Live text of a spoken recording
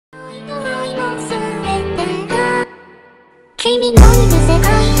君のいる世界で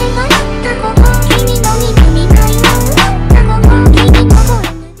笑ったこと君の見る未来の笑ったこと君の声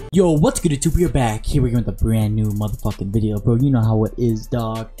Yo, what's good YouTube? We're back here again with a brand new motherfucking video, bro. You know how it is,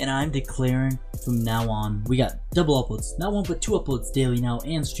 dog. And I'm declaring from now on, we got double uploads, not one but two uploads daily now,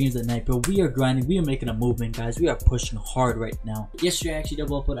 and streams at night, bro. We are grinding, we are making a movement, guys. We are pushing hard right now. Yesterday I actually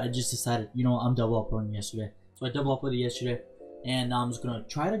double uploaded. I just decided, you know, I'm double uploading yesterday, so I double uploaded yesterday, and now I'm just gonna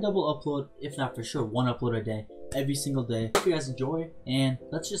try to double upload, if not for sure, one upload a day. Every single day. Hope you guys enjoy, and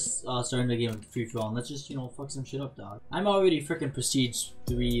let's just start the game with free for all, and let's just, you know, fuck some shit up, dog. I'm already freaking prestige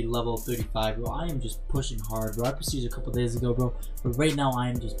 3 level 35, bro. I am just pushing hard, bro. I prestige a couple days ago, bro, but right now I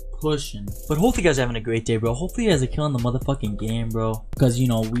am just pushing. But hopefully you guys are having a great day, bro. Hopefully you guys are killing the motherfucking game, bro, because you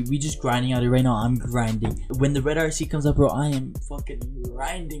know we just grinding out here right now. I'm grinding. When the red RC comes up, bro, I am fucking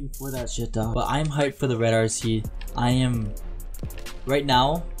grinding for that shit, dog. But I'm hyped for the red RC. I am right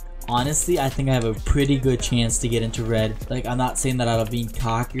now. Honestly, I think I have a pretty good chance to get into red. Like, I'm not saying that out of being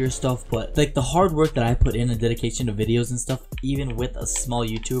cocky or stuff, but like the hard work that I put in and dedication to videos and stuff, even with a small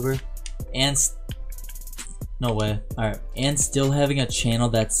YouTuber, and no way, alright, and still having a channel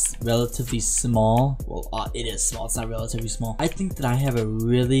that's relatively small. Well, it is small, it's not relatively small. I think that I have a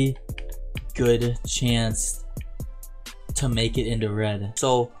really good chance to make it into red.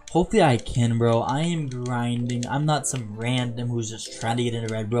 So hopefully I can, bro. I am grinding. I'm not some random who's just trying to get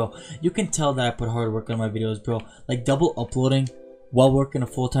into red, bro. You can tell that I put hard work on my videos, bro. Like double uploading while working a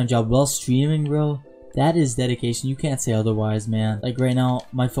full-time job while streaming, bro. That is dedication. You can't say otherwise, man. Like right now,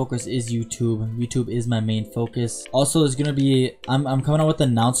 my focus is YouTube. YouTube is my main focus. Also, there's gonna be I'm coming out with an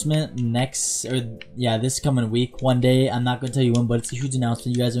announcement next, or yeah, this coming week. One day, I'm not gonna tell you when, but it's a huge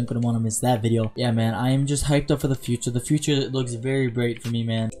announcement. You guys aren't gonna want to miss that video. Yeah, man, I am just hyped up for the future. The future looks very bright for me,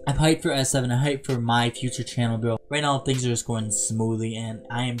 man. I'm hyped for S7. I'm hyped for my future channel, bro. Right now, things are just going smoothly, and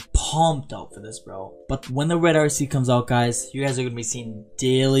I am pumped out for this, bro. But when the red RC comes out, guys, you guys are gonna be seeing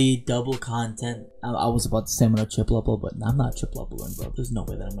daily double content. I was about to say I'm gonna triple upload, but I'm not triple uploading, bro. There's no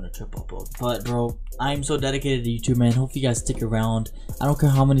way that I'm gonna triple upload. But bro, I'm so dedicated to YouTube, man. Hope you guys stick around. I don't care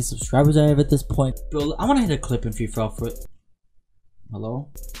how many subscribers I have at this point, bro. I want to hit a clip in free for all for it. Hello,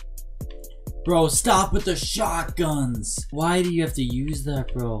 bro. Stop with the shotguns. Why do you have to use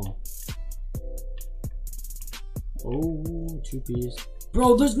that, bro? Oh, 2 piece,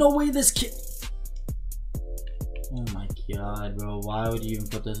 bro. There's no way this kid. Oh my god, bro, why would you even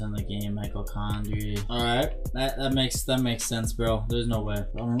put this in the game, mitochondria? Alright, that makes sense, bro. There's no way.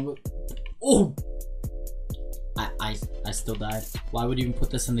 Oh, I still died. Why would you even put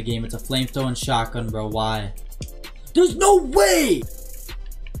this in the game? It's a flamethrowing shotgun, bro. Why? There's no way.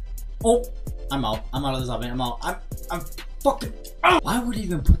 Oh, I'm out of this oven. I'm out. I'm fucking out. Why would you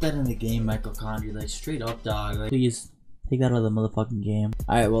even put that in the game, mitochondria? Like, straight up, dog. Like, please take that out of the motherfucking game.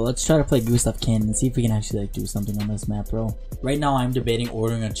 Alright, well, let's try to play Gustav Cannon and see if we can actually like do something on this map, bro. Right now, I'm debating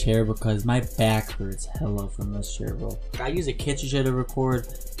ordering a chair because my back hurts hella from this chair, bro. I use a kitchen chair to record,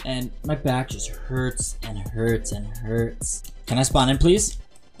 and my back just hurts and hurts and hurts. Can I spawn in, please?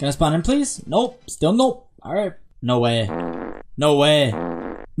 Can I spawn in, please? Nope. Still nope. Alright. No way. No way.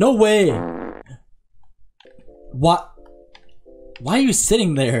 No way. What? Why are you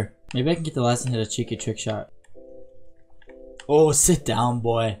sitting there? Maybe I can get the last and hit a cheeky trick shot. Oh, sit down,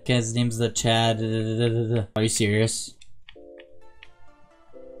 boy. Okay, his name's the Chad. Are you serious?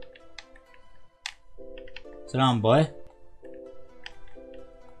 Sit down, boy.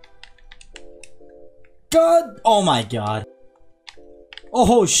 God! Oh my god.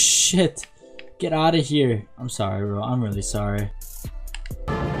 Oh shit. Get out of here. I'm sorry, bro. I'm really sorry.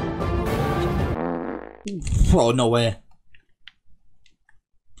 Bro, no way.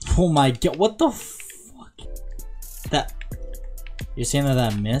 Oh my god. What the fuck? That. You're saying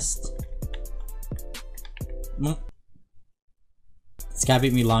that missed? This guy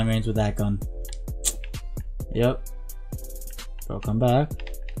beat me long range with that gun. Yep. Bro, come back.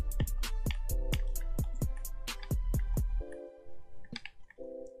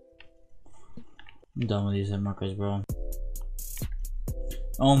 I'm done with these hit markers, bro.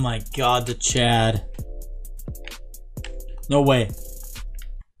 Oh my god, the Chad. No way.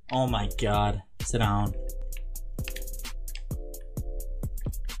 Oh my god. Sit down.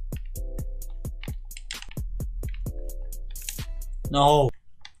 No.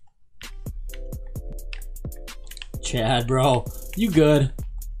 Chad, bro. You good?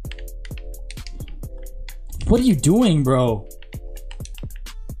 What are you doing, bro?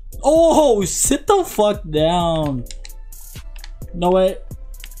 Oh, sit the fuck down. No way.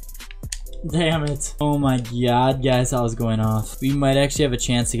 Damn it. Oh my god, guys, I was going off. We might actually have a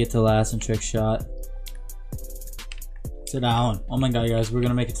chance to get to last and trick shot. Sit down. Oh my god, guys, we're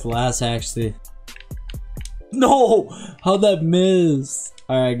gonna make it to last, actually. No! How'd that miss?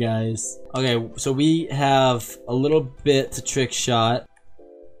 Alright, guys. Okay, so we have a little bit to trick shot.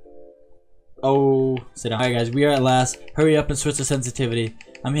 Oh, sit down. Alright, guys, we are at last. Hurry up and switch the sensitivity.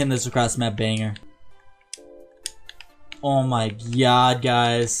 I'm hitting this across map banger. Oh my god,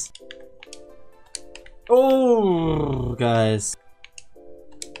 guys. Oh, guys.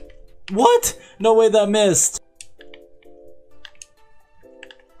 What? No way that missed.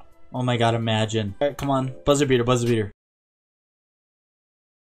 Oh my god, imagine. Alright, come on. Buzzer beater, buzzer beater.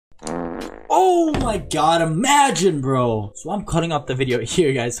 Oh my god, imagine, bro. So I'm cutting off the video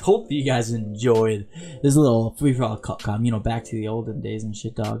here, guys. Hope you guys enjoyed this little free-for-all cut-com, you know, back to the olden days and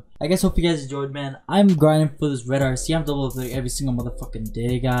shit, dog. I guess hope you guys enjoyed, man. I'm grinding for this red RC. I'm double like every single motherfucking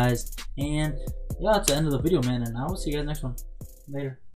day, guys. And yeah, that's the end of the video, man. And I will see you guys next one. Later.